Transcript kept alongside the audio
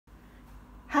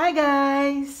Hi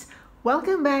guys!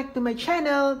 Welcome back to my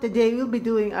channel. Today we'll be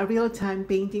doing a real-time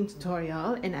painting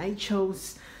tutorial and I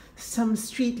chose some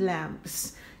street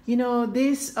lamps. You know,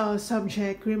 this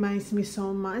subject reminds me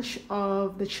so much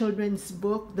of the children's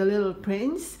book, The Little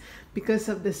Prince, because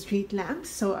of the street lamps.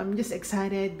 So I'm just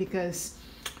excited because,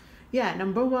 yeah,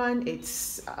 number one,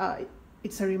 it's a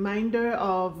reminder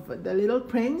of The Little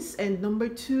Prince, and number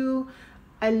two,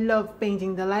 I love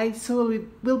painting the light, so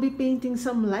we'll be painting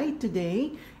some light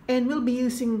today, and we'll be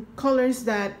using colors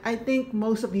that I think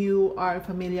most of you are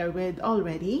familiar with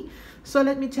already. So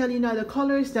let me tell you now the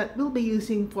colors that we'll be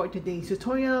using for today's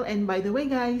tutorial. And by the way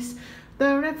guys,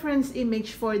 the reference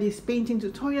image for this painting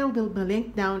tutorial will be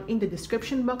linked down in the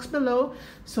description box below.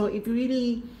 So if you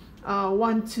really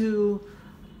want to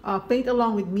paint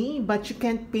along with me, but you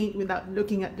can't paint without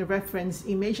looking at the reference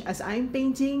image as I'm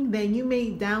painting, then you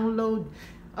may download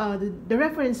the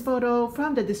reference photo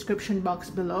from the description box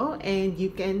below and you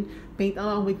can paint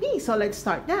along with me. So let's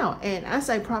start now. And as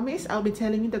I promised, I'll be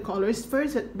telling you the colors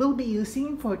first that we'll be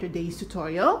using for today's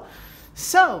tutorial.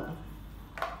 So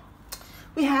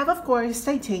we have, of course,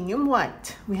 titanium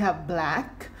white, we have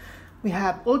black, we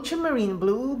have ultramarine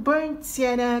blue, burnt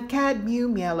sienna,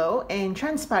 cadmium yellow, and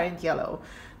transparent yellow.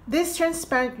 This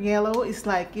transparent yellow is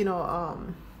like, you know,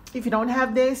 if you don't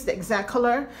have this, the exact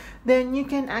color, then you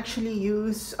can actually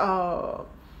use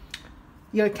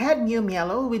your cadmium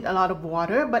yellow with a lot of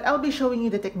water, but I'll be showing you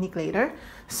the technique later.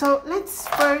 So let's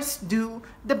first do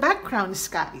the background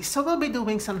sky. So we'll be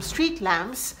doing some street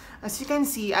lamps. As you can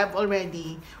see, I've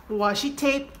already washi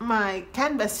taped my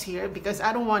canvas here because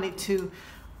I don't want it to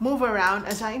move around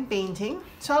as I'm painting.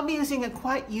 So I'll be using a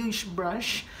quite huge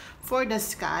brush for the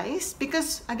skies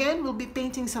because again we'll be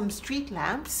painting some street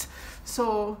lamps,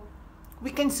 so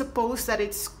we can suppose that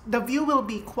the view will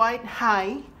be quite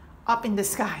high up in the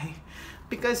sky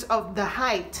because of the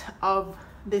height of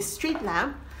this street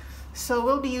lamp. So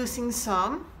we'll be using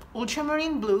some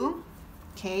ultramarine blue,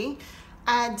 okay,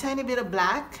 add tiny bit of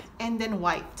black and then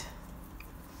white.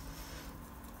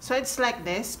 So it's like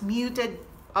this muted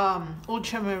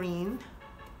ultramarine,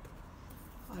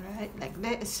 all right, like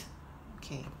this,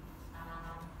 okay.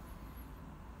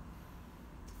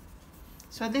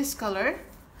 So this color,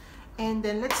 and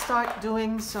then let's start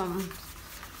doing some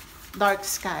dark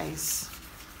skies.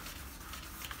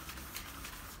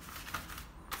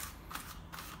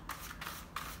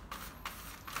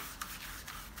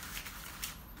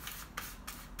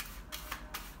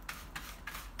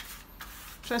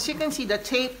 So as you can see, the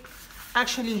tape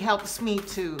actually helps me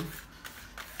to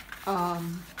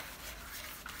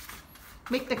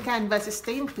make the canvas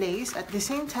stay in place. At the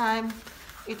same time,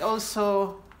 it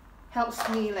also helps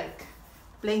me like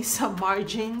place some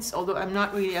margins, although I'm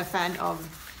not really a fan of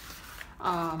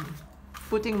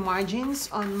putting margins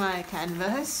on my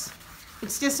canvas.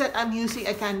 It's just that I'm using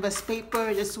a canvas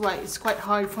paper, that's why it's quite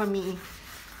hard for me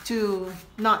to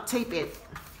not tape it.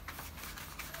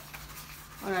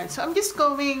 Alright, so I'm just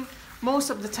going most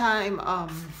of the time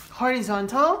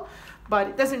horizontal, but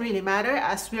it doesn't really matter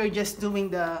as we're just doing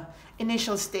the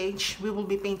initial stage. We will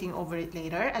be painting over it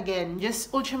later. Again,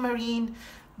 just ultramarine,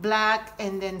 black,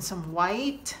 and then some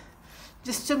white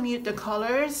just to mute the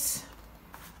colors.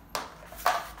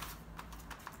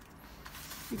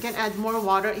 You can add more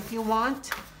water if you want,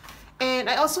 and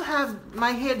I also have my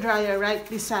hair dryer right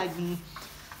beside me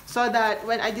so that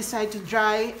when I decide to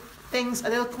dry things a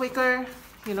little quicker,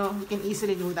 you know, you can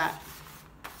easily do that.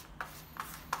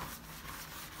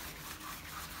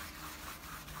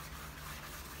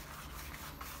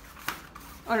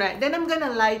 Alright, then I'm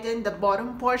gonna lighten the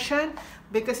bottom portion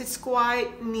because it's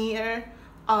quite near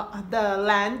the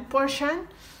land portion.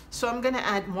 So I'm gonna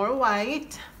add more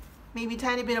white, maybe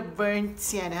tiny bit of burnt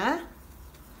sienna.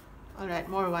 Alright,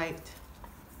 more white.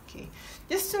 Okay,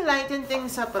 just to lighten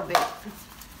things up a bit.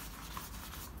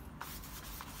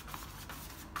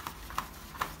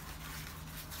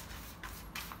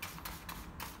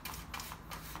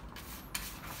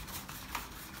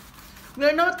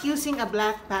 We're not using a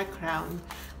black background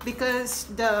because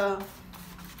the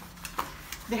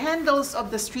handles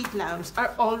of the street lamps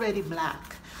are already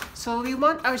black. So we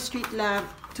want our street lamp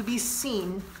to be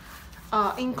seen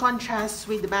in contrast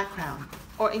with the background,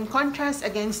 or in contrast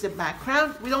against the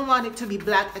background. We don't want it to be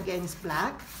black against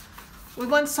black. We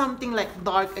want something like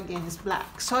dark against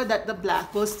black so that the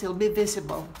black will still be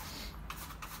visible.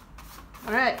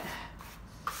 All right,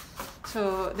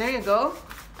 so there you go.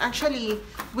 Actually,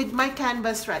 with my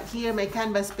canvas right here, my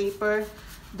canvas paper,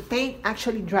 the paint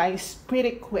actually dries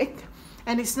pretty quick,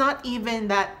 and it's not even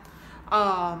that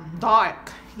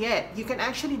dark yet. You can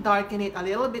actually darken it a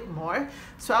little bit more.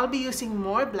 So I'll be using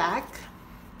more black,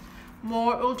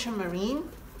 more ultramarine,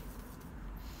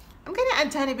 I'm gonna add a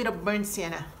tiny bit of burnt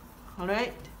sienna. All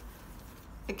right.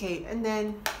 Okay, and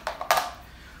then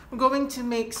we're going to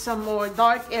make some more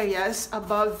dark areas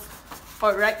above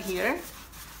or right here.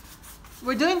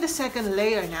 We're doing the second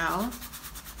layer now.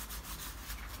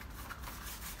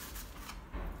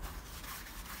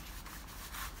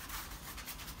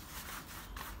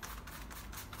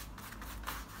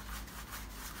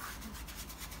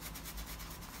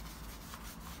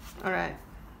 All right.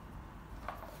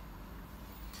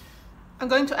 I'm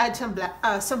going to add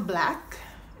some black,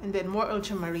 and then more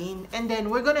ultramarine, and then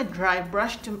we're gonna dry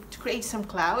brush to create some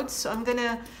clouds. So I'm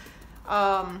gonna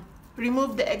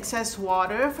remove the excess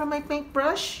water from my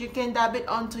paintbrush. You can dab it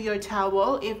onto your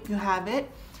towel if you have it.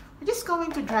 We're just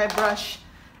going to dry brush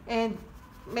and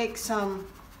make some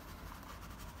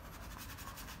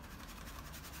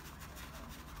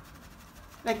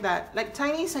like that, like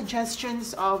tiny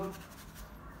suggestions of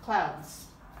clouds.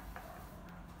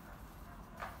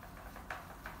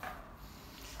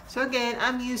 So again,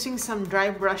 I'm using some dry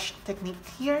brush technique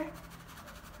here.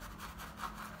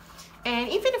 And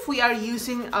even if we are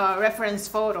using a reference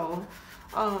photo,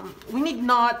 we need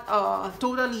not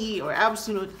totally or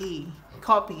absolutely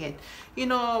copy it. You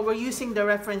know, we're using the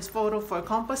reference photo for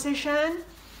composition,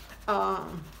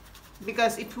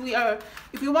 because if we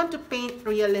want to paint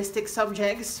realistic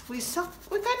subjects, we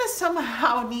kind of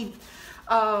somehow need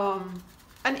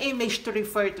an image to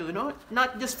refer to, no?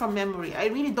 Not just from memory. I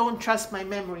really don't trust my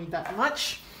memory that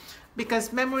much,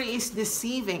 because memory is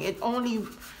deceiving. It only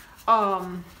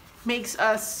makes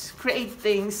us create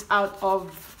things out of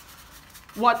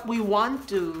what we want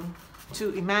to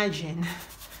imagine.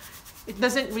 It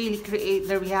doesn't really create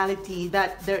the reality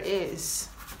that there is.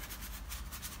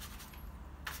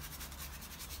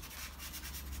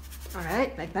 All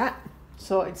right, like that.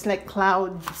 So it's like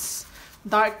clouds,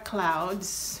 dark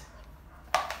clouds.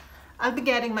 I'll be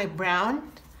getting my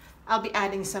brown. I'll be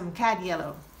adding some cad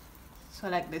yellow. So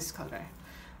like this color.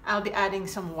 I'll be adding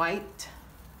some white.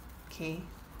 Okay.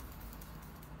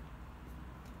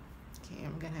 Okay,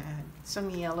 I'm gonna add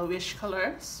some yellowish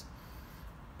colors.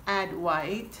 Add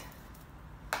white.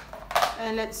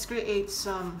 And let's create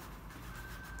some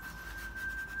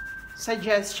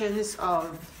suggestions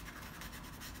of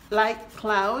light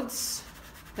clouds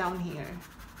down here.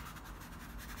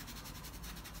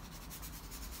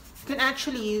 You can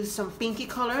actually use some pinky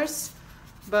colors,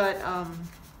 but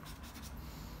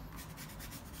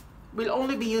we'll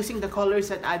only be using the colors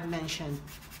that I've mentioned.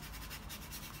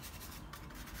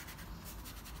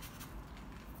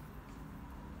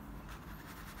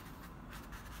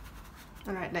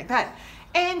 All right, like that.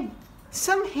 And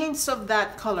some hints of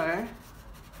that color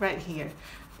right here.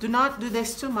 Do not do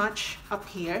this too much up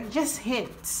here, just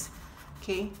hints,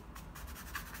 okay?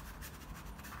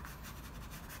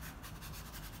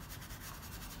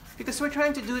 Because we're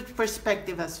trying to do it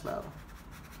perspective as well.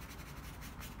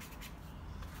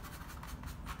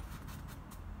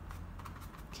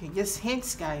 Okay, just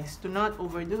hints, guys. Do not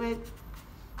overdo it.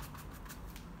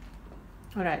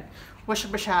 All right, wash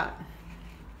your brush out.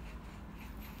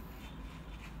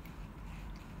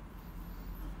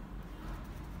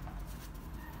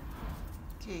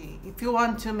 Okay, if you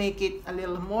want to make it a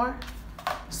little more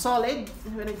solid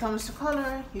when it comes to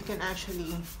color, you can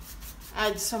actually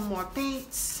add some more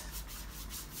paints.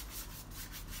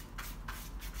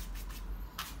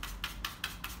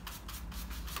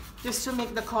 Just to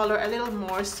make the color a little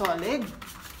more solid.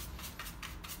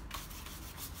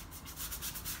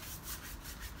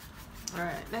 All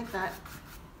right, like that.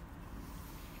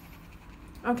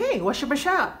 Okay, wash your brush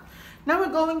out. Now we're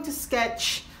going to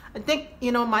sketch. I think,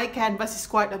 you know, my canvas is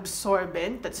quite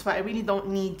absorbent. That's why I really don't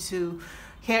need to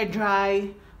hair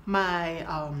dry my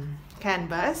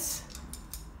canvas.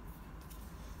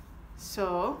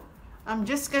 So I'm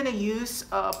just gonna use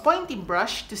a pointy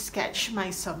brush to sketch my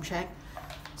subject.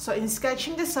 So in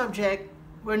sketching the subject,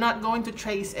 we're not going to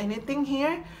trace anything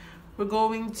here. We're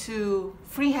going to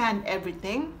freehand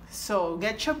everything. So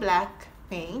get your black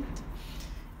paint.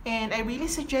 And I really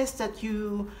suggest that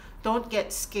you don't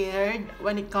get scared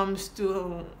when it comes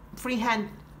to freehand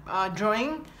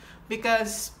drawing,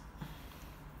 because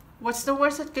what's the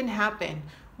worst that can happen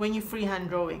when you freehand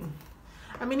drawing?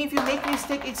 I mean, if you make a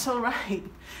mistake, it's all right.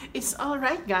 It's all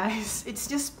right, guys. It's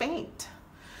just paint.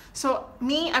 So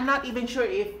me, I'm not even sure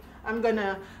if I'm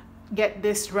gonna get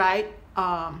this right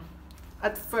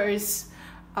at first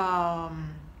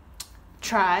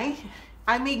try.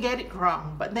 I may get it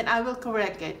wrong, but then I will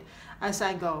correct it as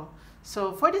I go.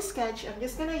 So for the sketch, I'm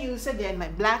just gonna use again my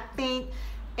black paint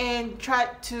and try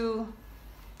to...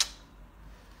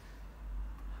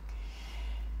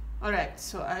 All right,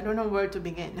 so I don't know where to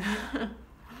begin.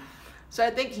 So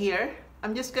I think here,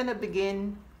 I'm just gonna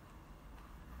begin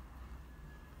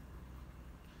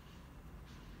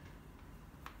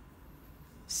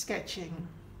sketching.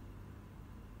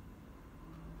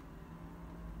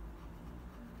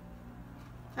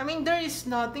 I mean, there is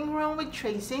nothing wrong with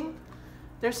tracing.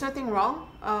 There's nothing wrong.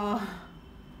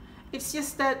 It's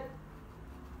just that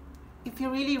if you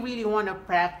really want to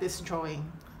practice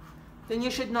drawing, then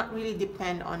you should not really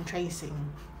depend on tracing.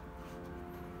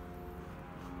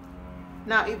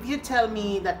 Now, if you tell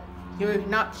me that you're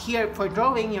not here for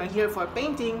drawing, you're here for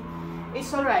painting,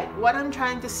 it's all right. What I'm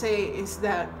trying to say is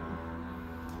that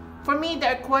for me,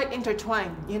 they're quite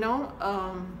intertwined, you know?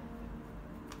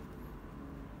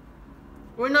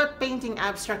 We're not painting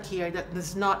abstract here that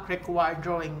does not require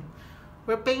drawing.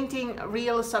 We're painting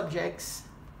real subjects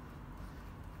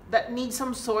that need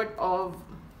some sort of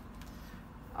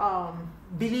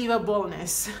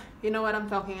believableness. You know what I'm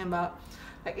talking about?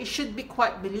 Like, it should be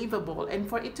quite believable, and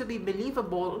for it to be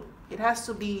believable, it has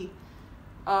to be,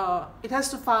 it has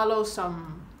to follow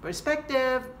some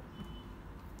perspective.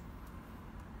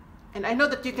 And I know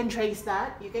that you can trace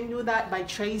that. You can do that by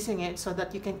tracing it so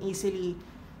that you can easily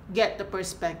get the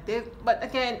perspective. But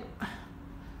again,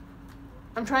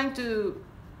 I'm trying to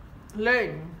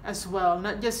learn as well,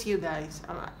 not just you guys.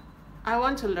 I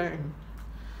want to learn.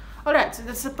 All right, so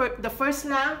that's the first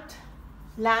lamp,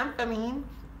 I mean.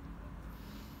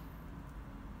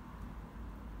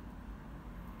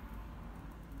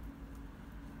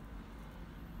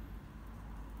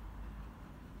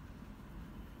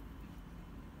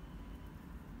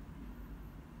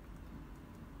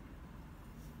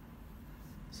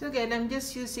 So again, I'm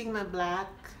just using my black.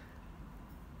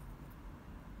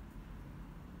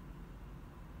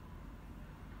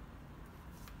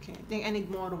 Okay, I think I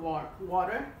need more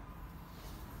water.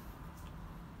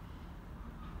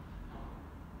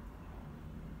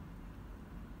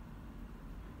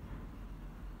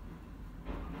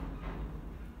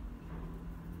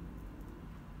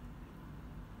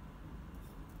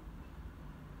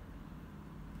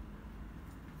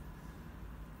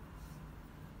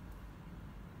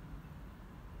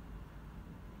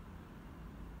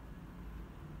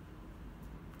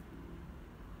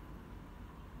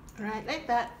 Right, like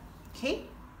that. Okay,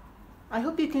 I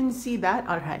hope you can see that.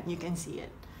 All right, you can see it.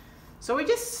 So we're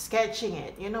just sketching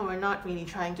it, you know. We're not really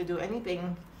trying to do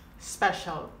anything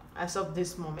special as of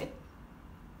this moment.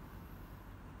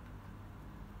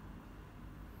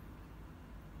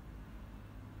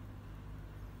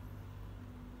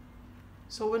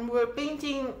 So when we're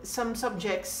painting some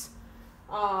subjects,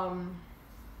 the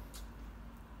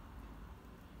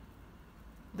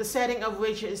setting of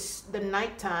which is the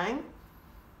nighttime,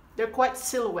 they're quite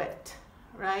silhouette,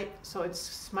 right? So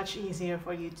it's much easier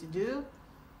for you to do.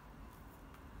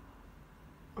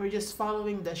 We're just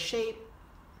following the shape.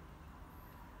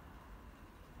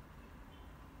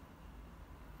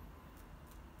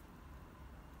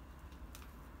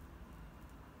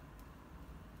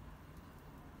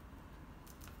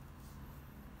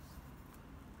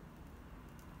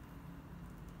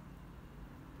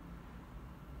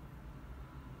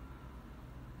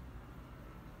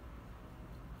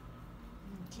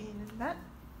 Okay, like that.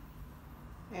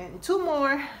 And two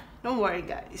more. Don't worry,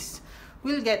 guys.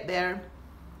 We'll get there.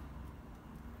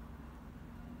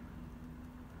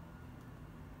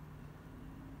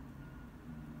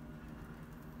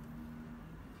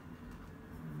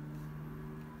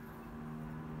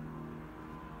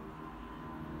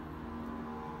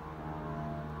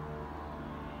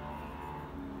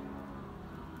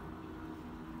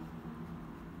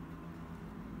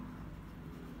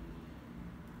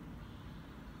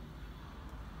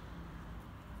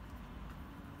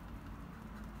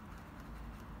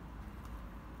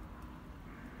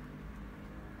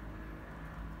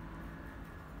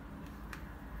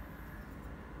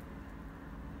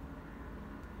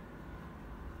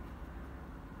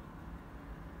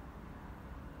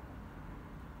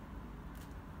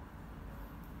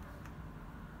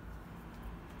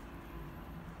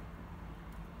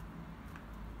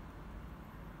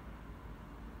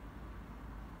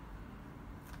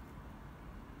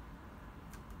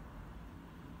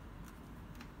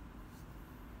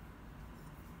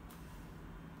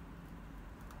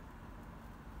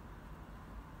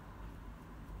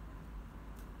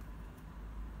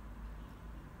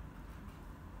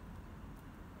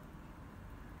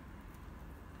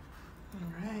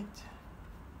 All right.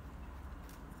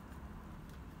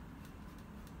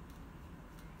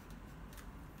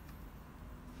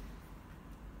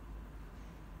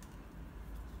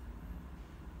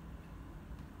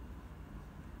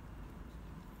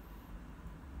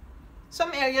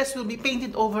 Some areas will be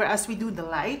painted over as we do the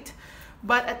light,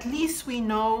 but at least we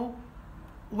know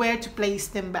where to place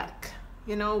them back.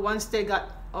 You know, once they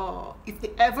got, if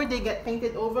ever they get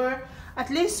painted over, at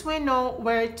least we know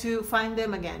where to find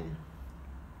them again.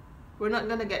 We're not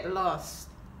gonna get lost.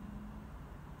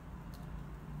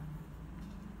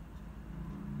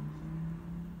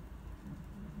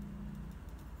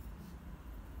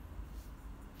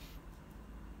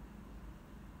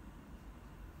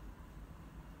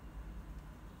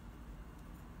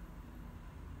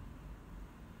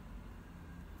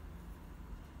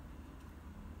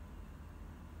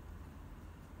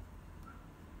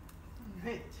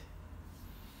 Right.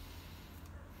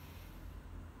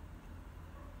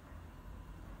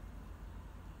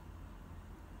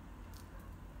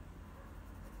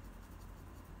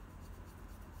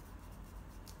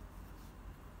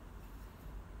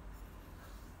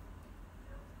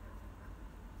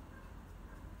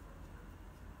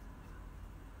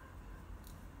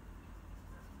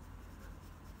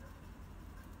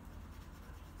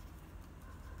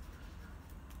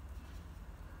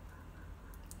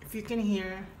 If you can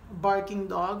hear a barking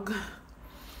dog,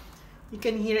 you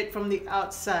can hear it from the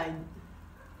outside.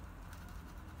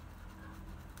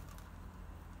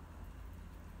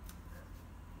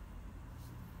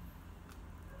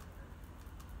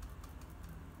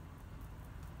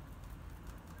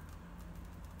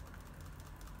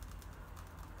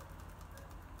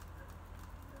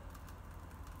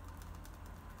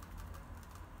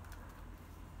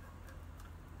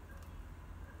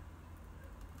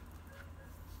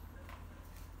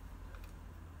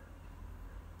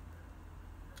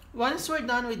 Once we're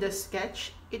done with the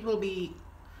sketch, it will be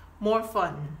more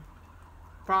fun,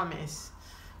 promise,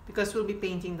 because we'll be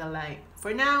painting the light.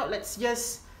 For now, let's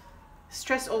just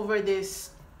stress over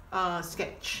this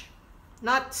sketch.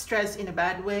 Not stress in a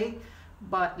bad way,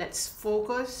 but let's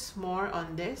focus more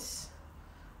on this,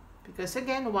 because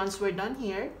again, once we're done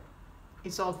here,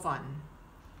 it's all fun.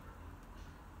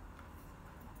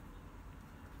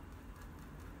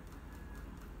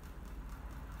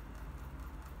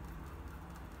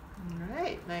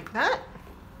 Alright, like that.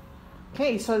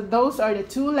 Okay, so those are the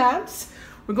two lamps.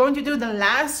 We're going to do the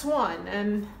last one,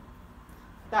 and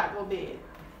that will be it.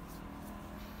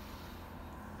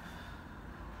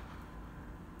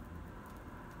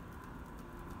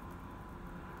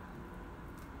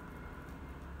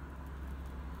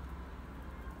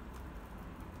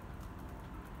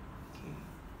 Okay.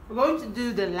 We're going to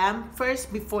do the lamp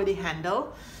first before the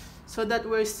handle, so that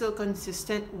we're still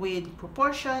consistent with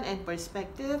proportion and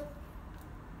perspective.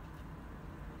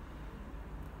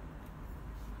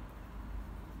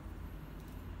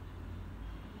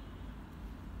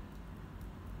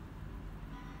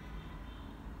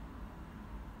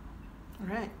 All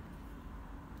right.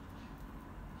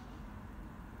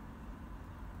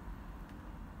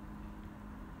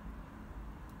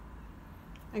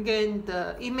 Again,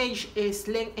 the image is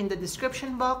linked in the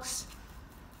description box.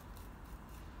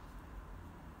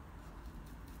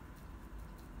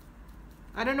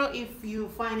 I don't know if you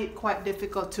find it quite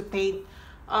difficult to paint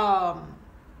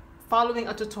following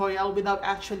a tutorial without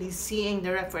actually seeing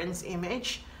the reference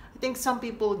image. I think some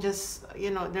people just,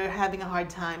 you know, they're having a hard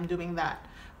time doing that.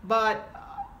 But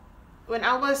when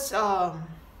I was,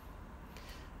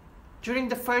 during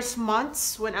the first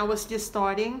months when I was just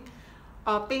starting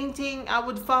painting, I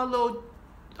would follow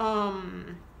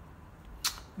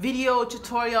video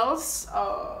tutorials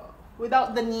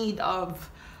without the need of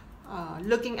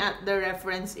looking at the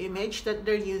reference image that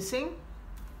they're using.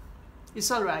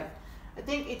 It's all right. I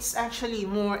think it's actually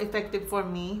more effective for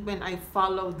me when I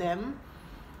follow them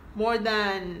more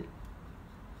than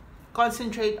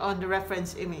concentrate on the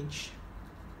reference image.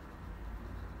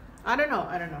 I don't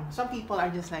know. Some people are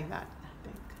just like that, I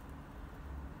think.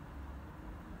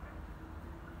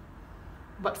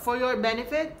 But for your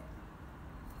benefit,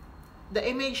 the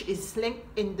image is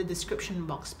linked in the description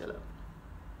box below.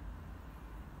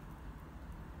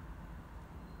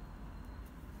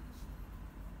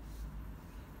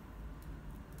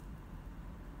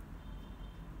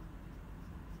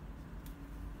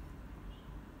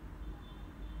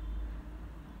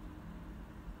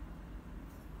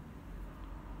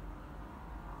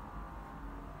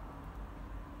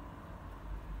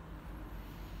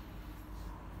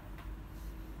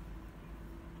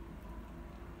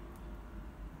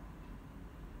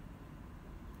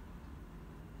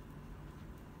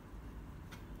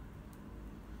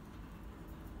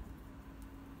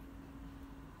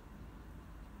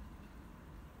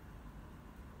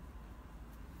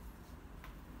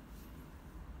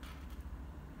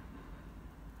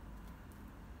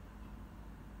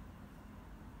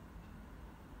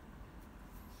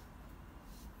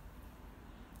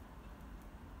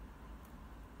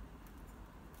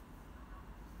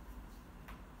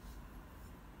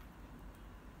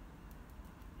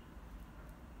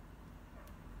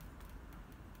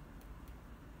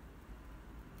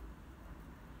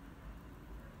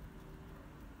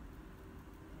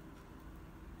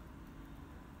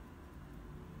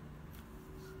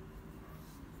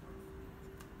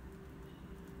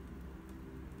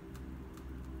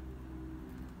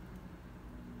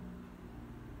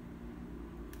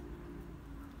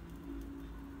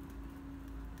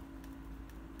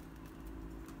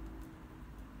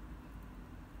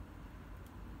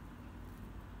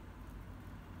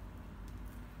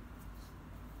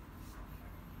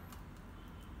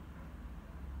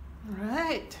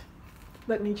 right,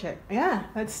 let me check. Yeah,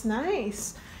 that's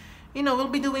nice. You know,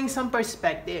 we'll be doing some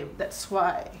perspective. That's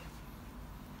why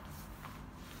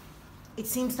it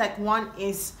seems like one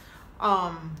is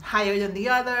higher than the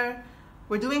other.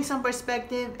 We're doing some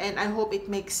perspective, and I hope it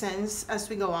makes sense as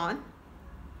we go on.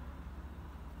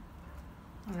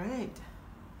 All right.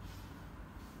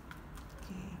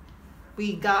 Okay.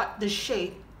 We got the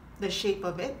shape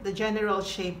of it, the general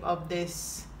shape of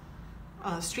this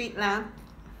street lamp.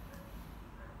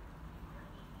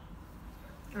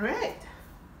 All right.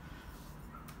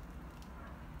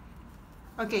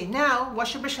 Okay, now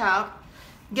wash your brush out.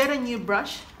 Get a new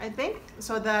brush, I think,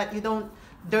 so that you don't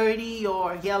dirty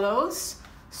your yellows.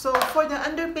 So for the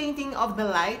underpainting of the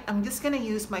light, I'm just gonna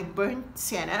use my burnt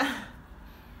sienna.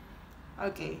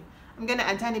 Okay, I'm gonna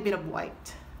add a tiny bit of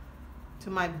white to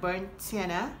my burnt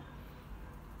sienna.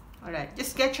 All right,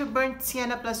 just get your burnt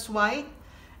sienna plus white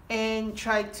and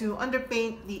try to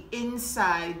underpaint the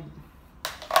inside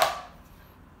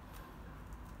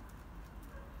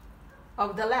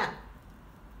of the lamp.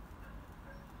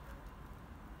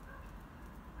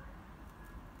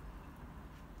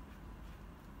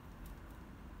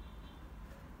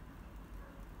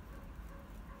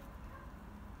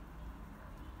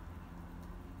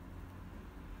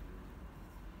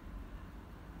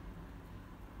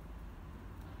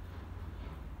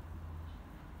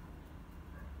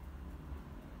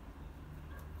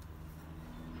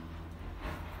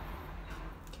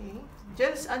 Okay,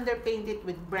 just underpaint it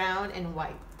with brown and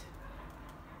white.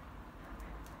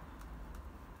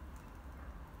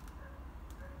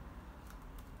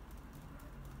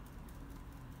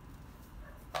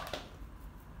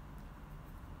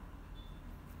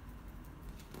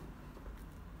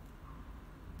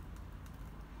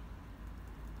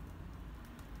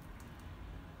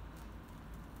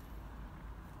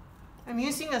 I'm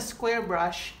using a square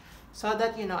brush so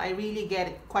that, you know, I really get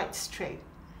it quite straight.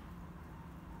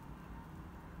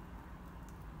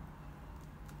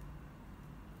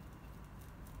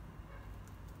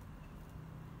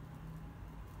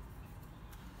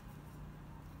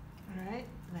 All right,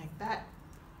 like that.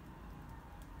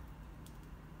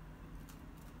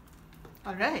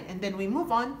 All right, and then we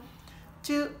move on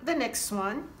to the next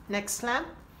one, next lamp.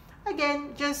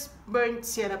 Again, just burnt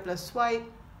sienna plus white.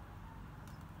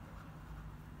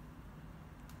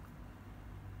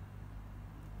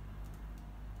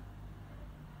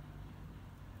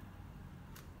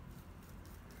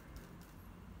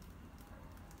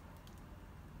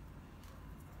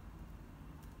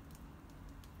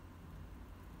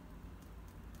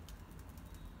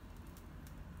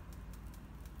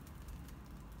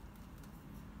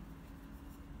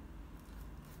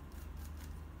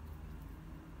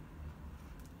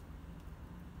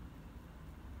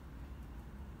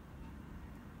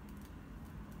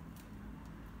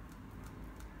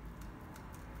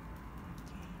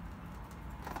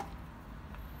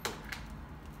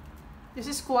 This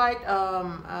is quite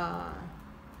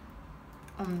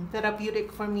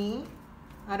therapeutic for me.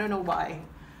 I don't know why,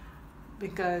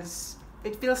 because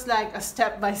it feels like a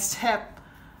step-by-step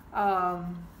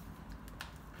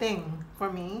thing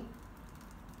for me.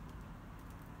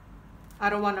 I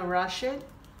don't want to rush it.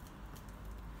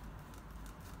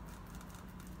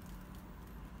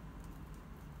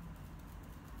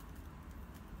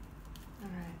 All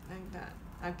right, like that.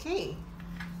 Okay,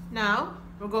 now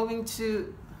we're going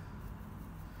to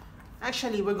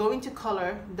we're going to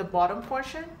color the bottom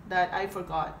portion that I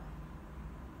forgot.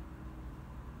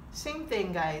 Same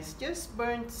thing, guys, just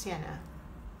burnt sienna.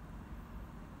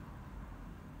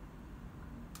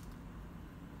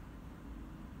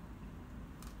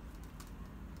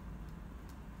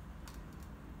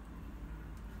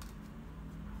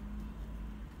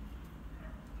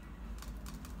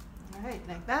 All right,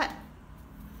 like that.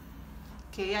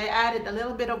 Okay, I added a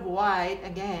little bit of white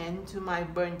again to my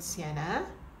burnt sienna.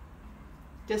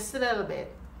 Just a little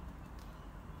bit.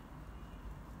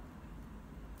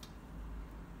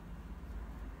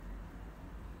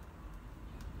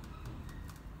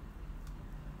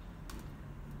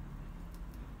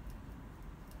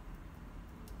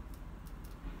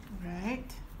 Right.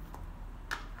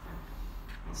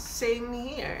 Same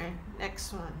here.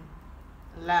 Next one.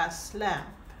 Last lamp.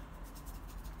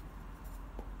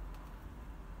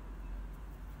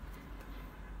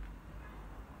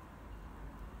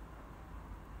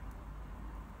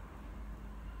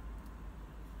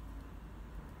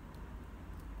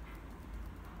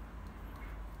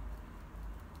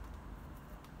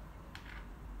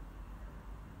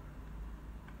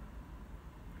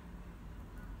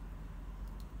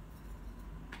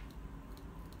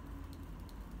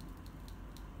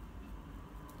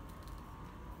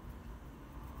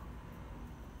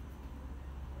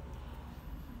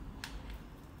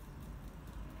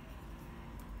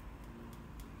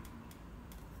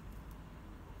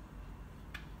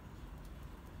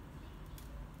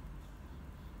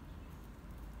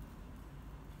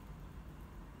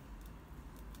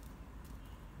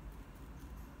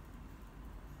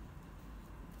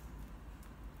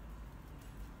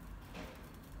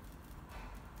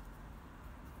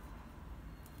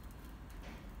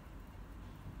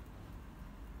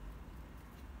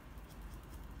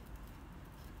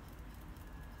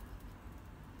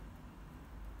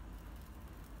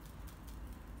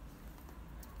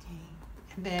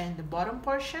 then the bottom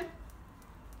portion.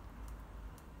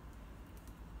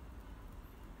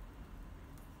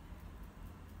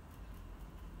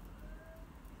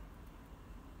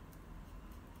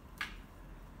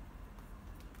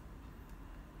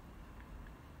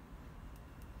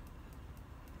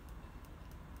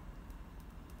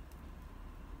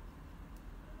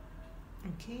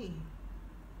 Okay.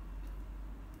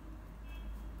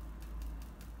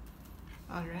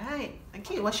 All right.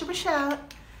 Okay, wash your brush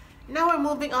out. Now we're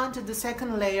moving on to the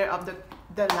second layer of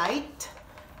the light,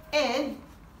 and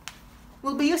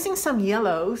we'll be using some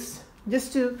yellows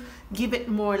just to give it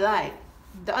more light.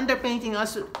 The underpainting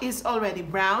also is already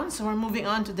brown, so we're moving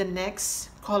on to the next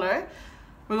color.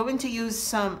 We're going to use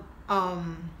some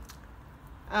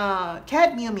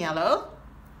cadmium yellow.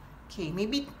 Okay,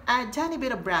 maybe add a tiny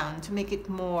bit of brown to make it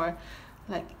more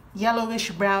like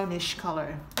yellowish brownish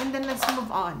color. And then let's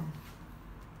move on.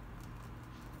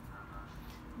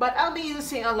 But I'll be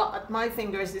using a lot of my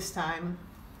fingers this time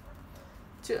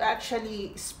to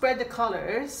actually spread the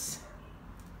colors.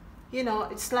 You know,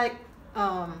 it's like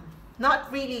not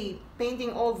really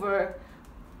painting over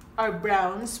our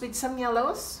browns with some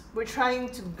yellows. We're trying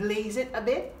to glaze it a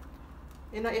bit.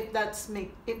 You know, if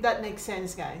that makes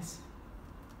sense, guys.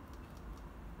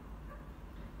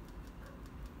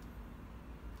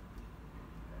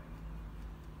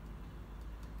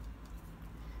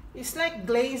 It's like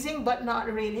glazing, but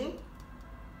not really.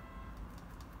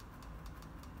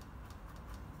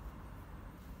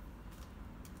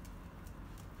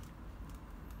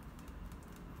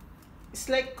 It's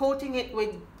like coating it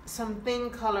with some thin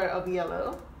color of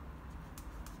yellow.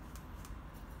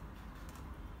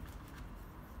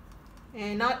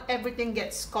 And not everything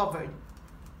gets covered.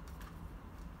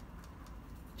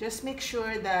 Just make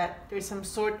sure that there's some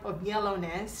sort of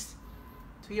yellowness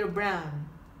to your brown.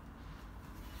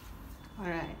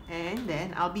 Alright, and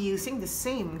then I'll be using the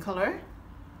same color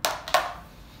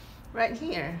right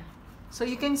here. So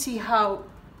you can see how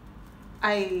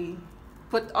I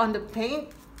put on the paint.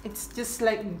 It's just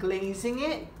like glazing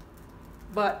it,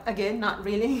 but again, not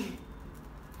really,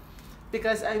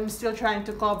 because I'm still trying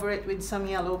to cover it with some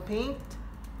yellow paint.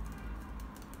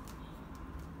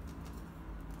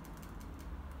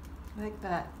 Like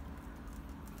that.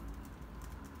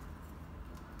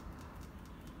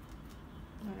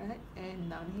 Alright, and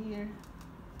down here.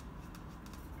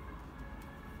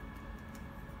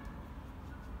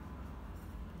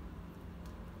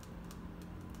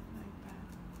 Like that.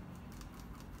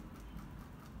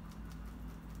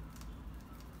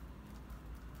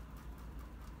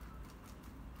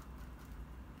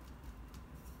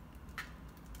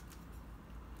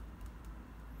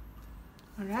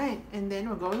 Alright, and then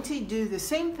we're going to do the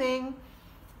same thing.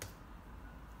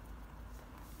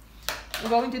 We're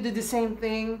going to do the same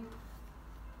thing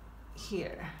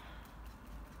here.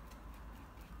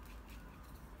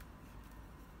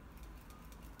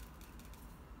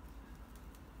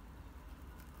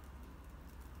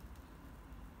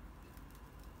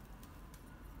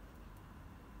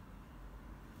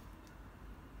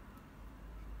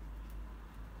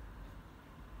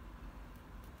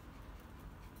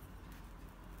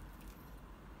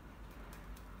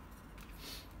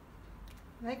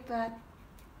 Like that.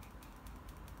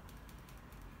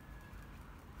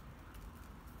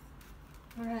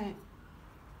 All right.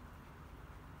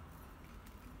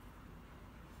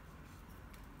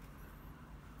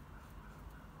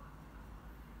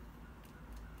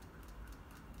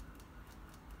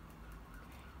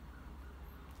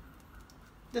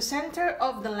 The center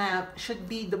of the lamp should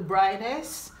be the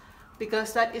brightest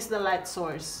because that is the light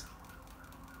source.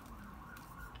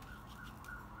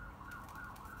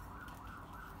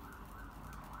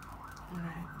 All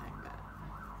right, like that.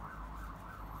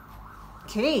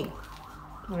 Okay.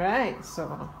 All right,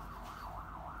 so.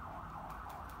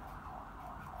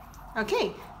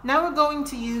 Okay, now we're going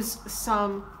to use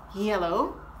some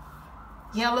yellow.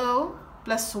 Yellow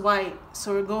plus white.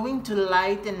 So we're going to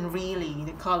lighten really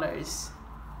the colors.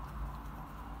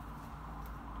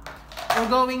 We're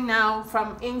going now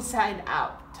from inside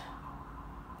out.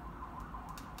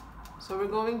 So we're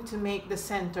going to make the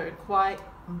center quite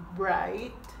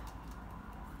bright.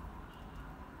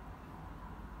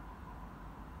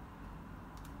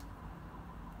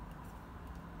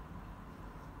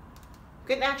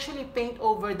 You can actually paint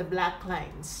over the black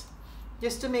lines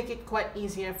just to make it quite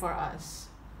easier for us.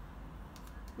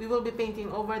 We will be painting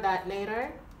over that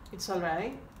later. It's all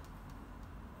right.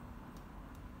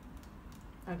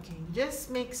 Okay, just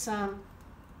make some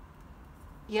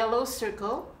yellow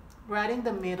circle right in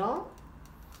the middle.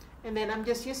 And then I'm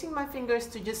just using my fingers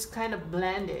to just kind of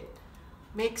blend it.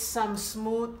 Make some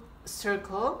smooth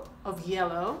circle of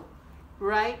yellow.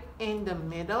 right in the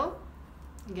middle.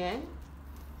 Again,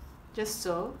 just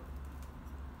so.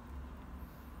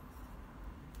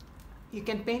 You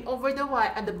can paint over the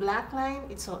white at the black line,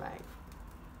 it's alright.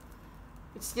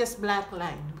 It's just black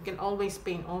line. You can always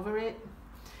paint over it.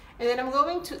 And then I'm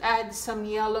going to add some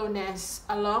yellowness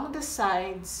along the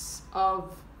sides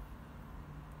of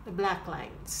the black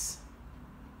lines.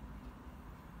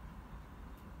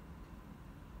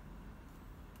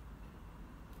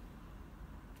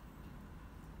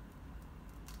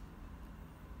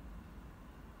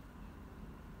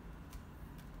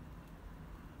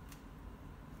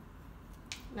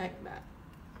 Like that.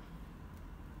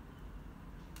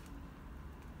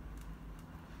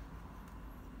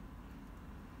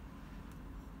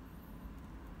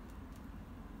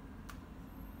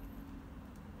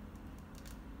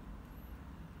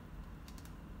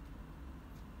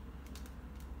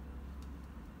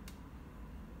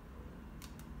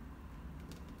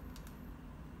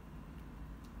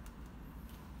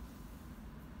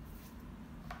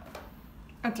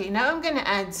 Okay, now I'm gonna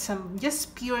add some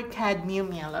just pure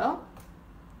cadmium yellow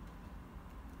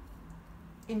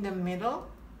in the middle.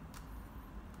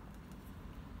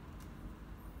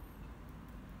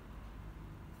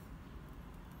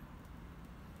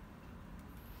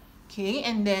 Okay,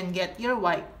 and then get your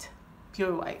white,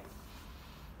 pure white.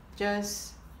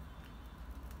 Just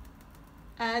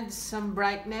add some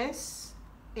brightness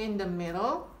in the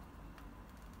middle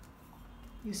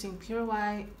using pure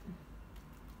white.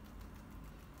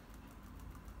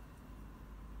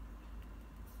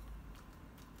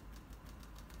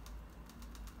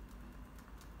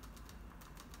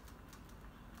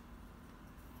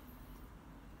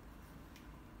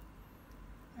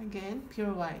 Again,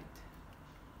 pure white.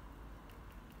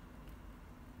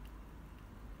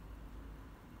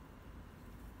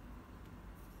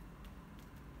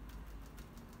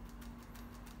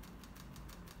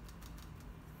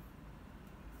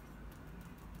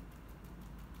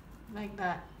 Like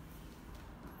that.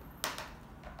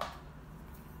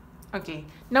 Okay,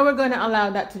 now we're gonna allow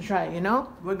that to dry, you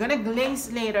know? We're gonna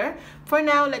glaze later. For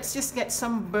now, let's just get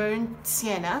some burnt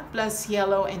sienna plus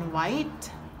yellow and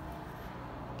white.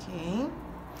 Okay,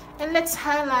 and let's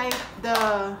highlight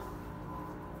the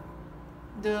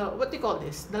what do you call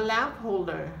this? The lamp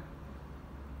holder.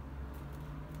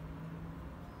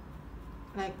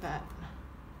 Like that.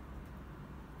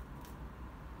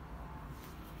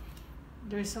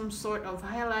 There's some sort of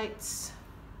highlights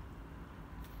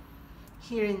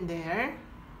here and there.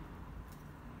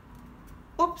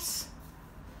 Oops.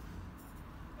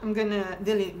 I'm gonna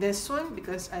delete this one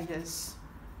because I just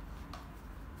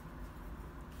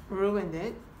ruined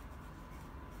it.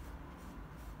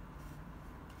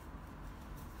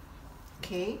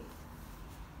 Okay.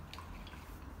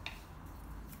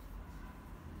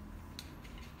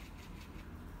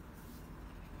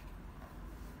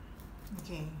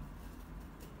 Okay.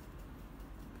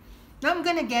 Now I'm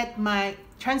gonna get my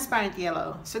transparent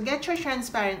yellow. So get your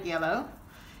transparent yellow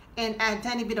and add a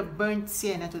tiny bit of burnt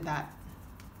sienna to that.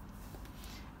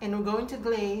 And we're going to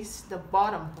glaze the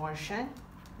bottom portion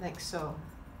like so.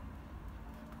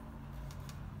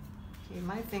 Okay,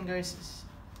 my fingers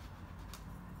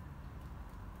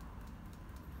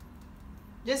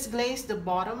just glaze the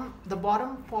bottom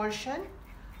portion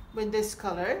with this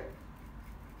color.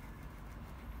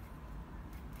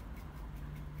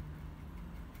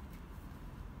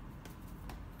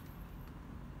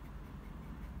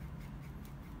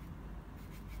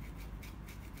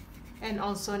 And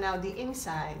also now the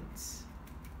insides.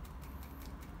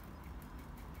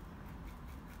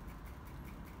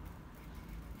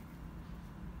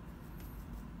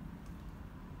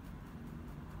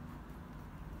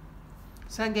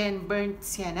 So again, burnt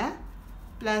sienna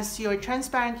plus your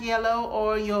transparent yellow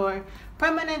or your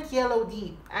permanent yellow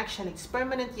deep. Actually, it's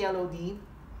permanent yellow deep.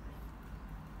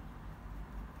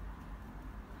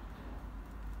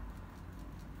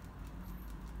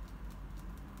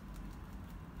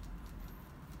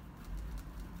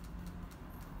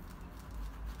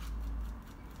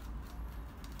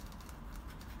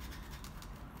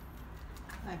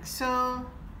 Like so.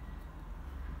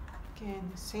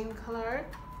 Again, same color.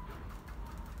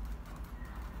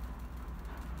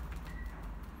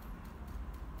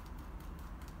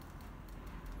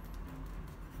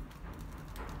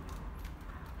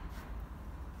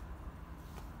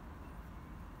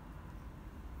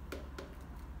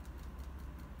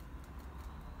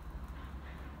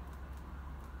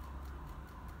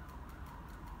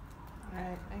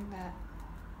 Right, like that.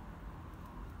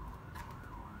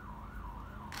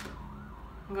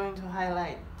 I'm going to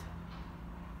highlight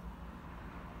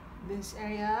this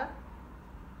area.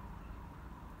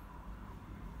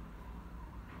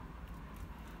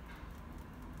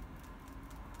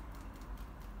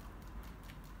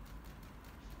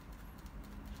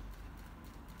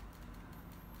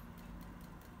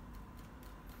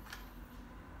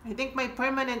 I think my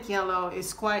permanent yellow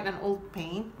is quite an old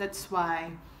paint. That's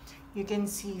why you can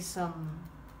see some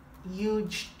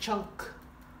huge chunk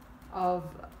of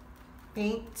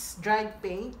paints, dried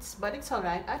paints, but it's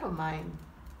alright, I don't mind.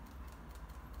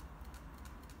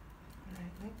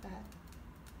 Alright, like that.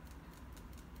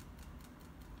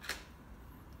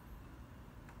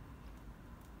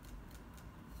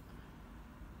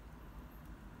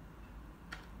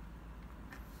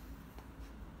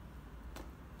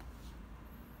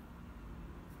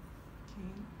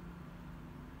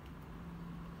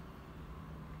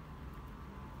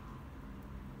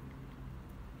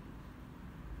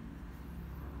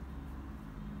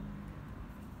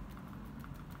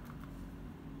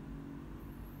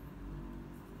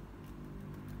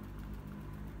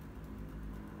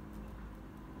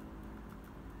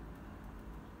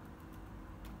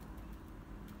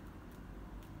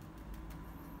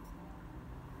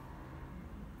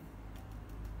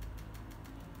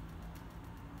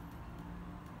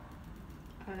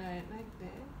 Alright, like this.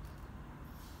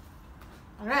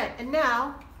 Alright, and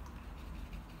now,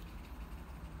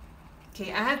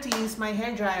 okay, I have to use my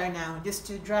hair dryer now just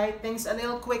to dry things a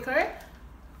little quicker.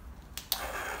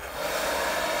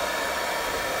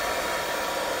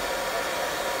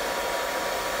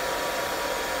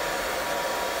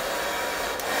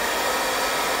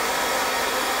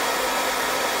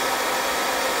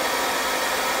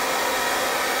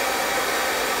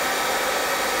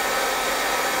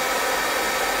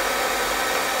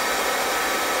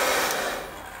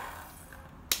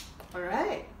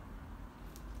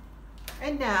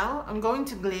 And now I'm going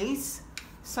to glaze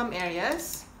some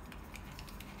areas.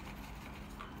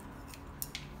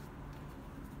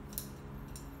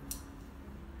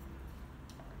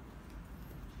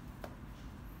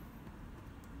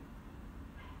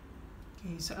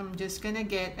 Okay, so I'm just gonna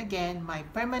get again my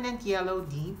permanent yellow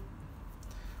deep,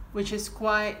 which is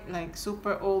quite like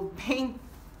super old paint,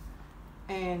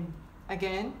 and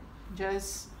again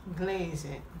just glaze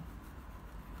it.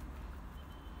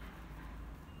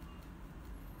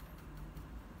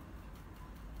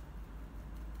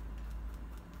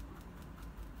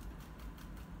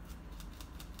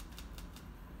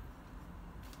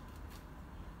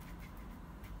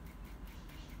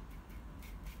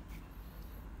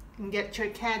 And get your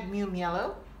cadmium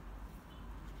yellow.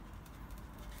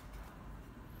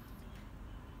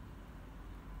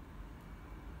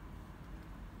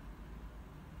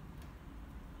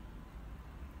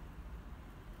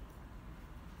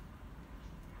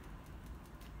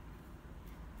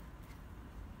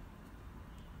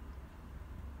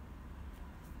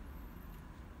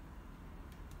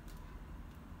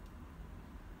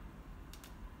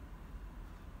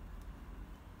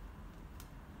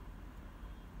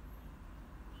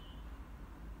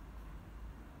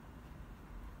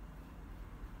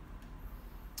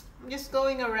 I'm just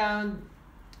going around,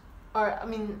 or I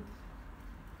mean,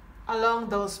 along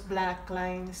those black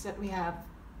lines that we have.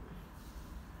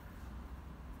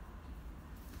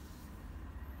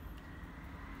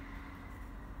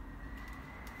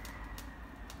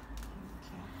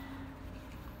 Okay.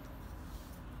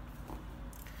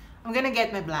 I'm gonna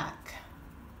get my black.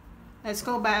 Let's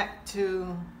go back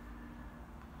to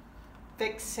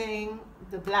fixing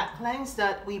the black lines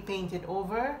that we painted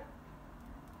over.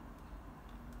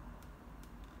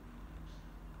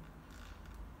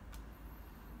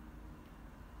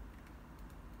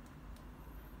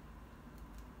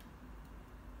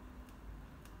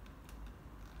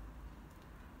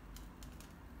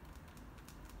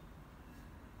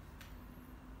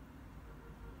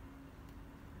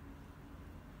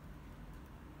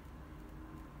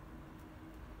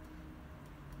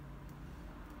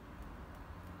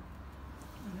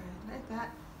 Like that.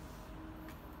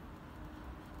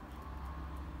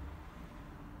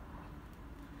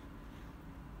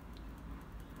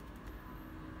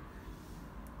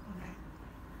 All right.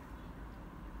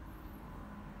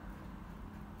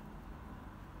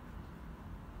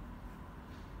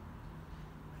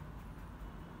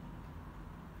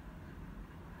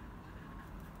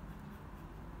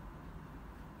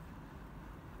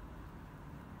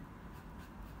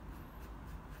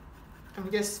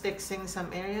 I'm just fixing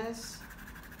some areas.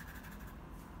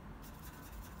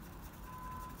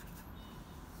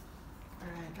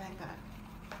 Alright, like that.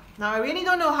 Now I really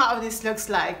don't know how this looks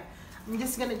like. I'm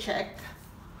just gonna check.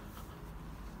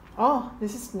 Oh,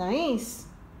 this is nice.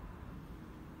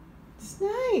 It's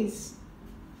nice.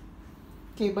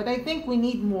 Okay, but I think we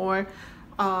need more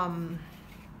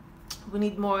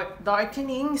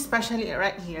darkening, especially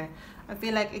right here. I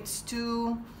feel like it's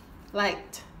too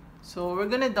light. So we're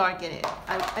gonna darken it.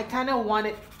 I kind of want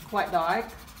it quite dark.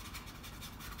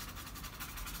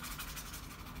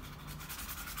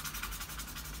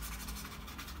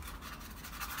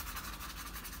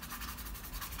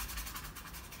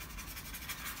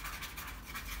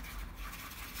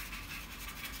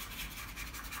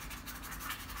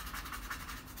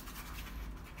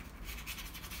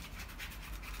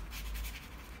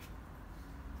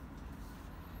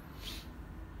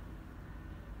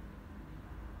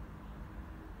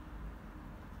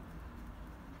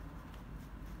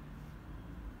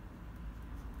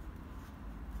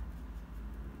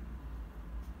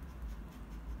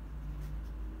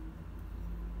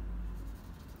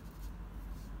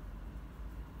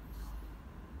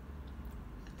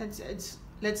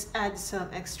 Let's add some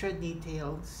extra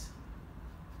details.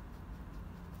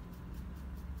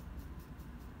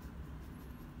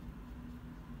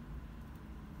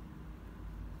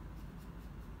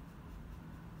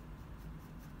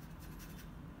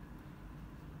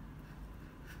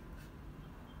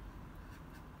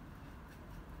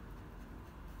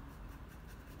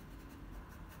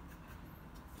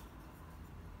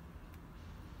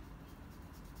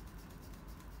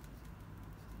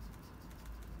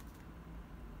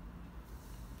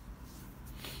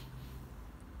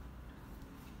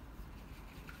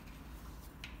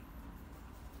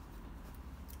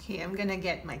 Okay, I'm gonna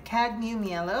get my cadmium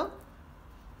yellow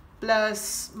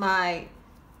plus my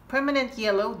permanent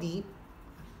yellow deep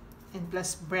and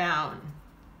plus brown.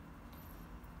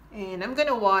 And I'm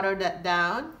gonna water that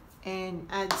down and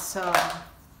add some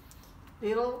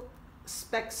little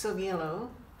specks of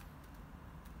yellow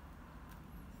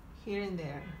here and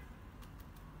there.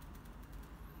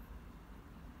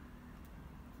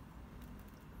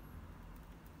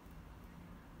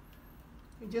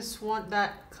 You just want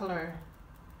that color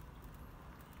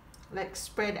like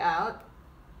spread out.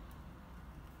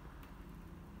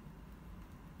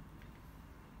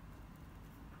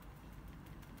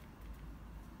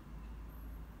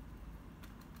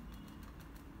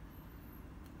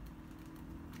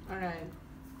 All right.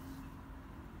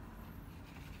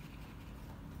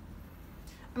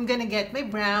 I'm gonna get my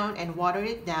brown and water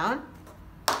it down.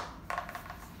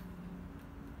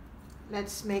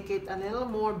 Let's make it a little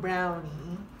more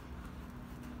browny.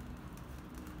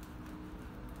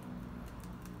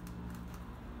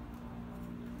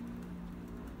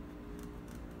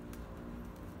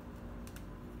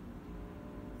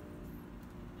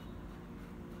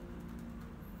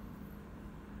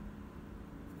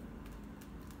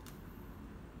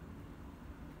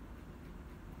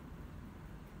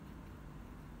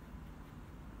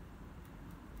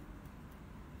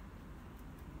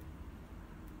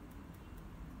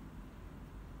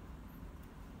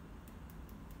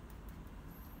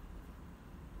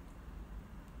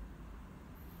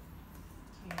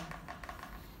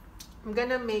 I'm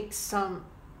gonna make some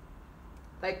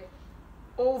like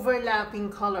overlapping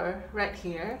color right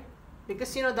here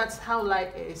because you know that's how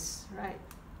light is, right?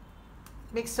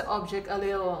 Makes the object a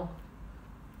little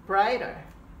brighter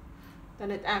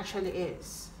than it actually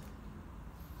is.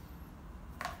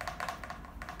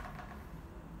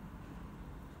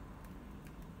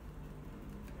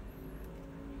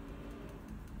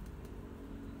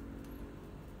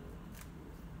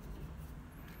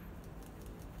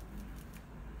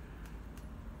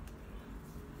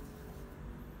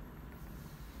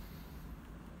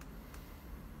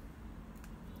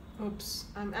 Oops,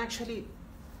 I'm actually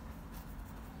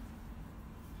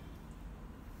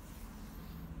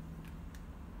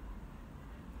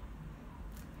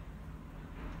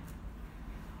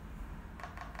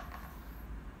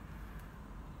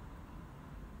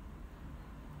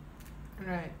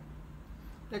right.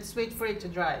 Let's wait for it to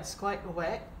dry. It's quite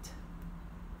wet.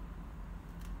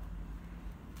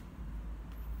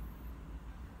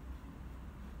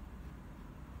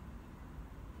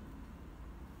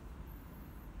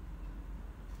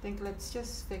 I think let's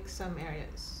just fix some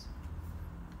areas.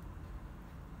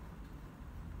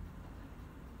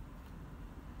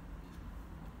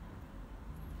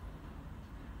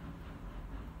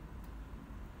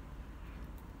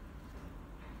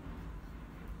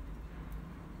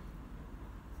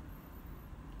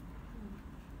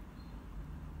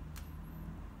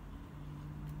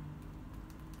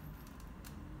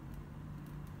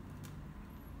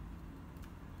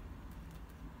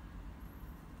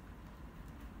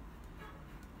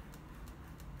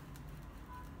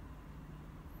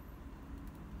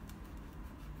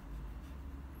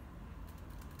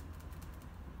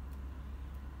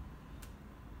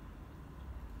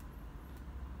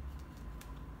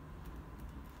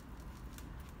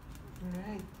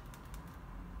 All right.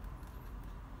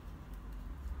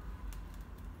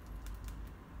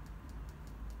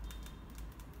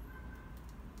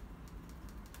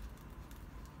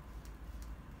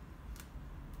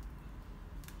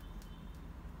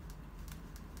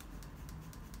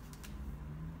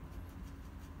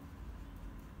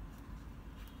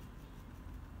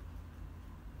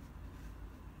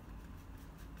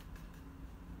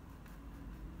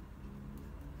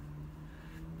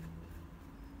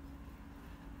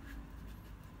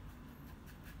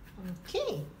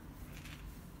 Okay.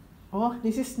 Oh,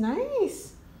 this is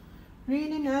nice.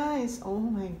 Really nice. Oh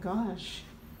my gosh.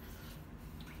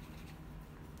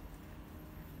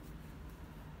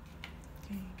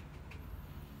 Okay.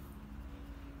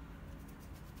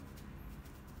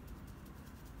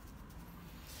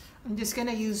 I'm just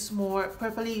gonna use more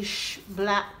purplish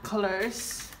black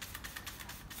colors,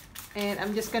 and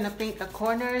I'm just gonna paint the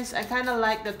corners. I kind of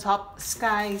like the top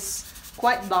skies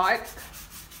quite dark.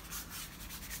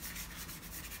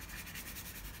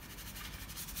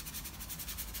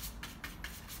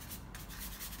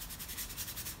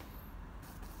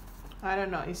 I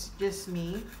don't know, it's just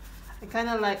me. I kind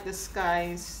of like the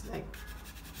skies like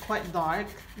quite dark,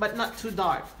 but not too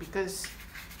dark, because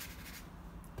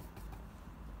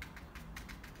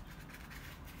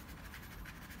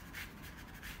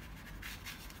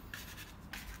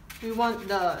we want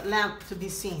the lamp to be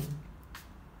seen.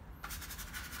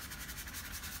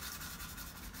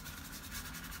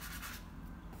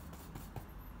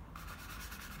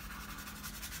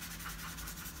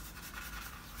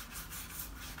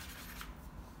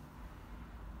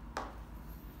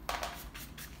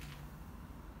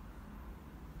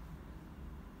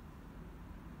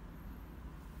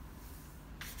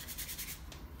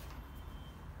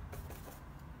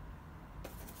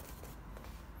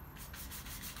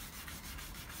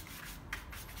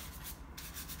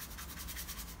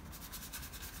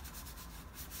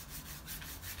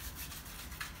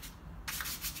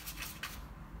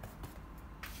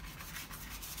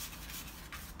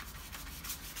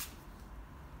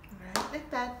 Like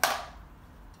that.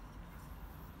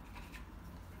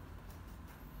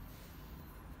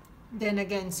 Then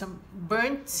again, some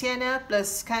burnt sienna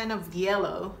plus kind of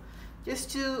yellow, just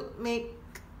to make,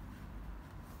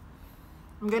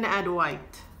 I'm gonna add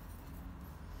white,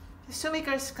 just to make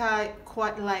our sky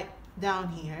quite light down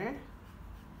here.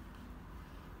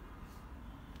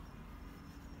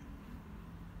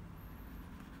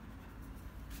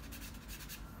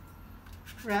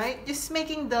 Right? Just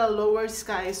making the lower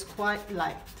skies quite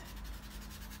light.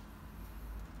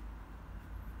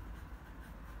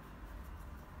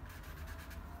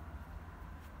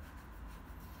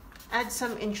 Add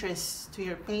some interest to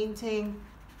your painting.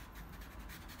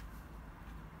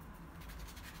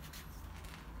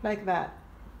 Like that.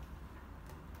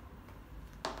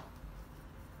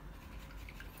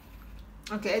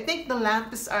 Okay, I think the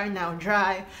lamps are now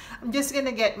dry. I'm just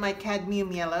gonna get my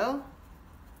cadmium yellow.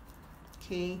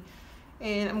 Okay,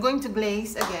 and I'm going to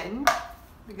glaze again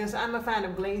because I'm a fan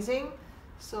of glazing.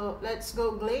 So let's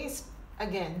go glaze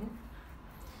again,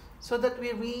 so that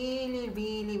we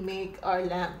really make our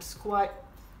lamps quite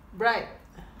bright.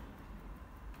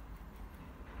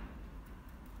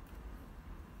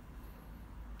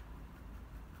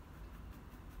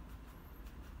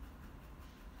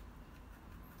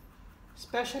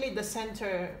 Especially the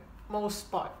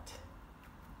centermost part.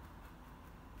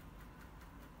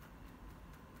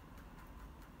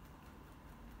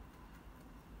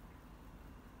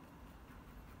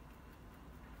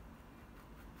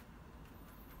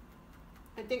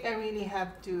 I think I really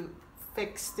have to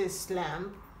fix this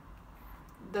lamp,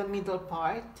 the middle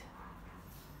part.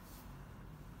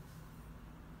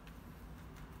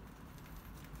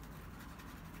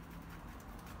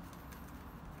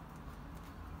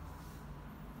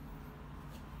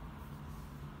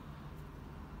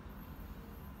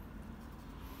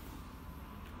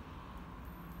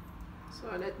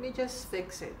 So let me just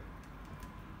fix it.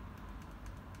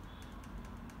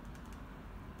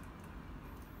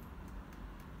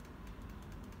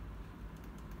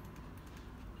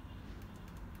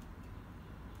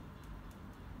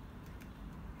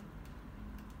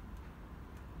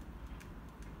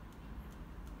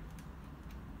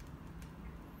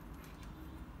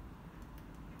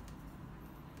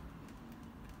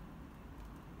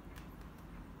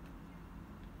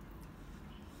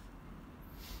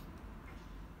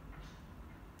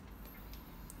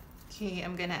 Okay,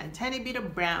 I'm gonna add a tiny bit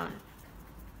of brown.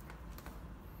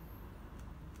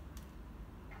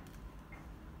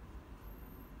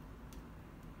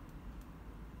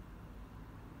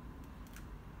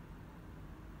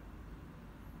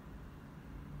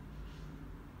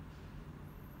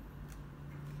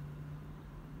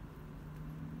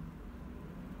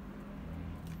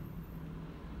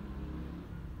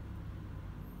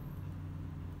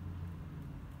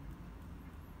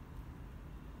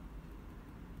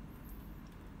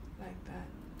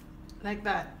 Like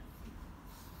that,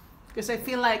 because I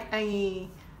feel like I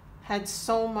had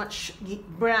so much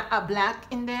black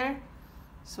in there,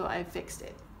 so I fixed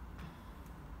it.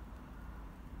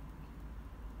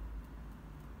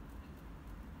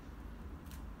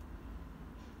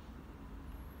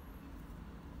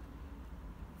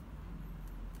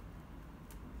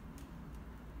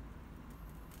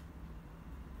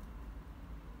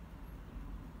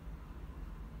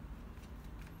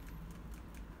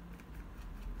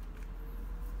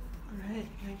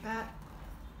 Like that.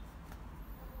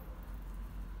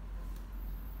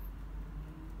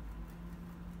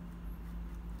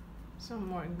 Some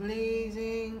more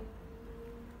glazing.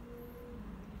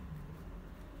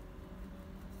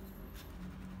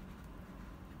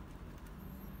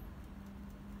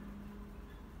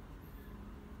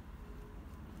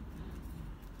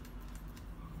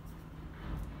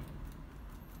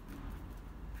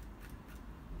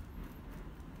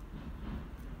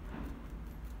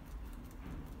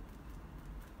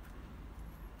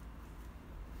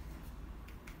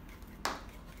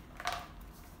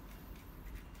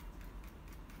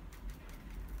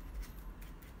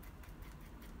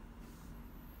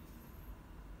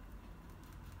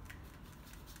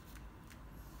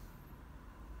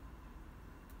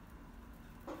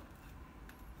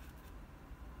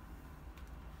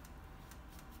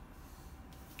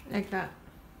 Like that.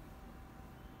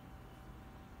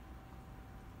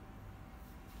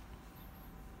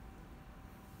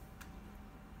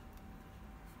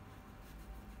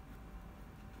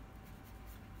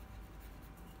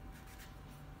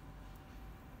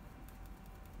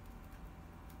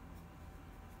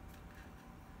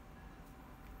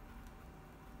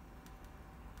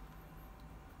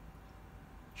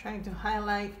 Trying to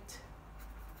highlight.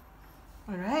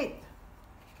 All right.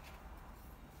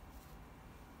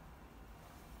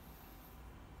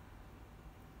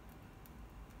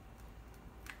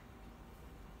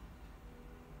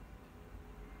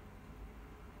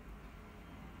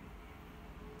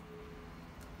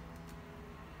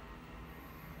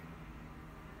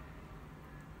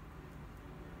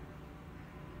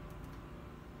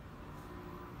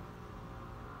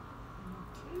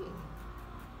 Okay.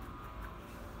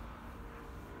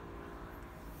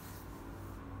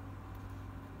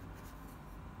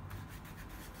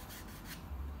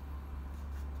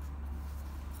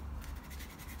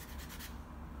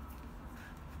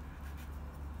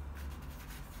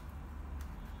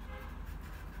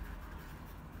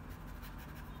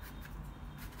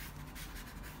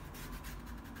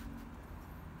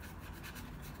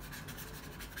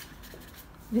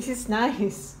 This is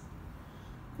nice.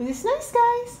 This is nice,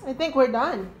 guys. I think we're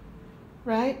done.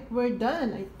 Right? We're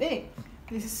done, I think.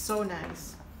 This is so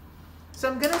nice. So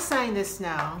I'm gonna sign this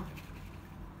now.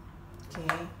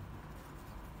 Okay.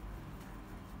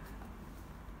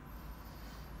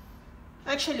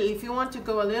 Actually, if you want to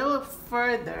go a little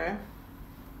further,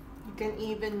 you can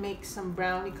even make some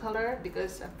brownie color,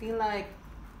 because I feel like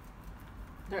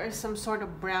there is some sort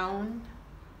of brownie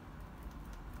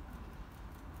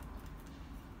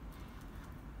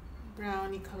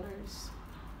colors.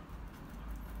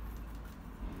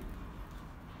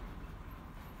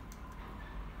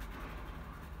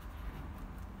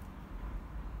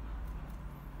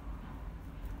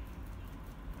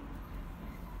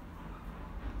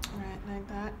 Right, like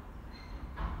that.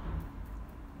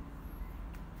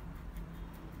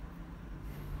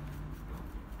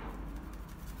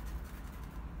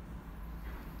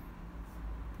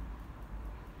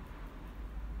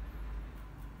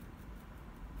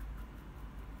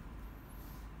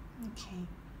 Okay.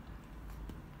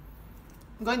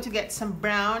 I'm going to get some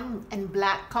brown and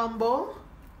black combo,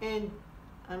 and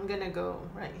I'm gonna go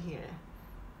right here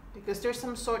because there's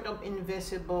some sort of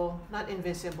invisible, not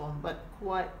invisible, but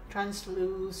quite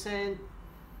translucent.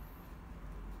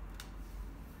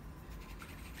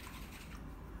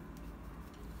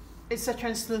 It's a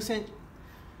translucent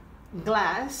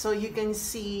glass, so you can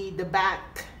see the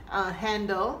back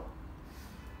handle.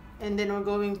 And then we're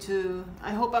going to,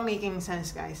 I hope I'm making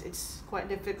sense, guys. It's quite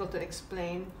difficult to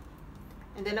explain.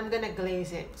 And then I'm gonna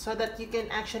glaze it so that you can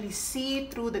actually see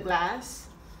through the glass.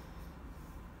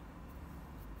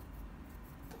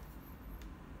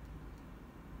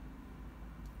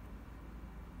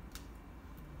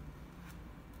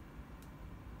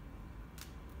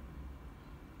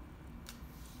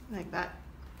 Like that.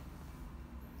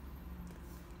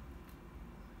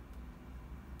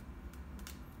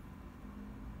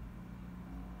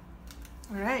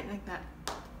 All right, like that.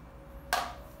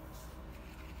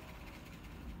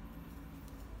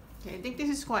 Okay, I think this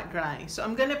is quite dry. So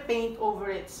I'm gonna paint over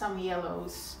it some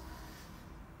yellows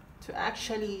to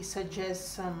actually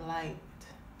suggest some light,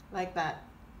 like that.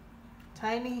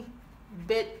 Tiny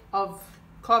bit of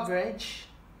coverage.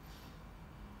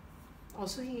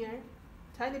 Also here,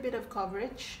 tiny bit of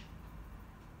coverage.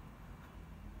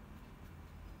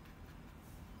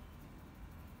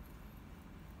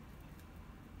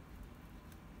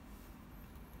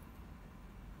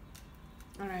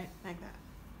 All right, like that.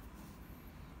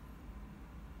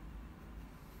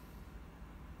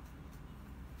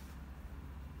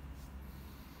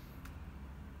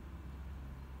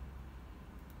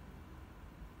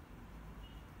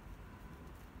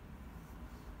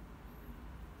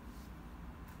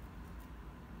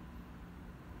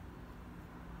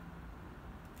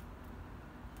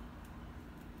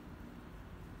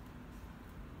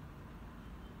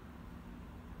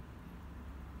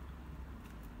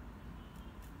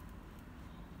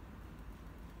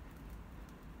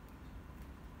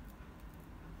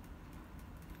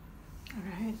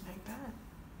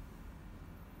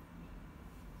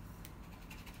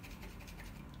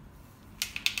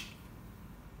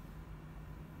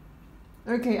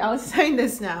 Okay, I'll sign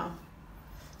this now.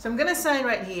 So I'm gonna sign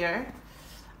right here.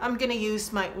 I'm gonna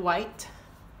use my white.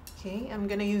 Okay, I'm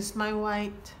gonna use my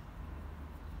white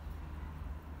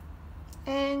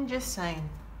and just sign.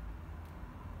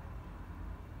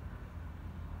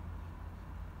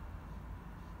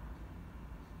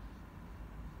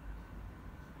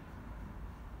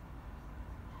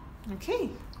 Okay,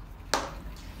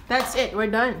 that's it, we're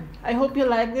done. I hope you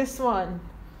like this one.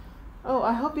 Oh,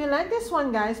 I hope you like this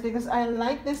one, guys, because I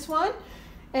like this one.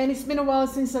 And it's been a while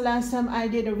since the last time I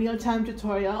did a real-time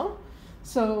tutorial.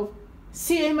 So,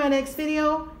 see you in my next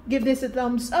video. Give this a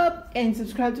thumbs up and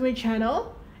subscribe to my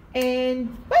channel. And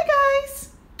bye, guys!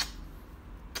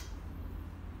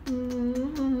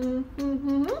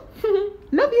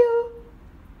 Love you!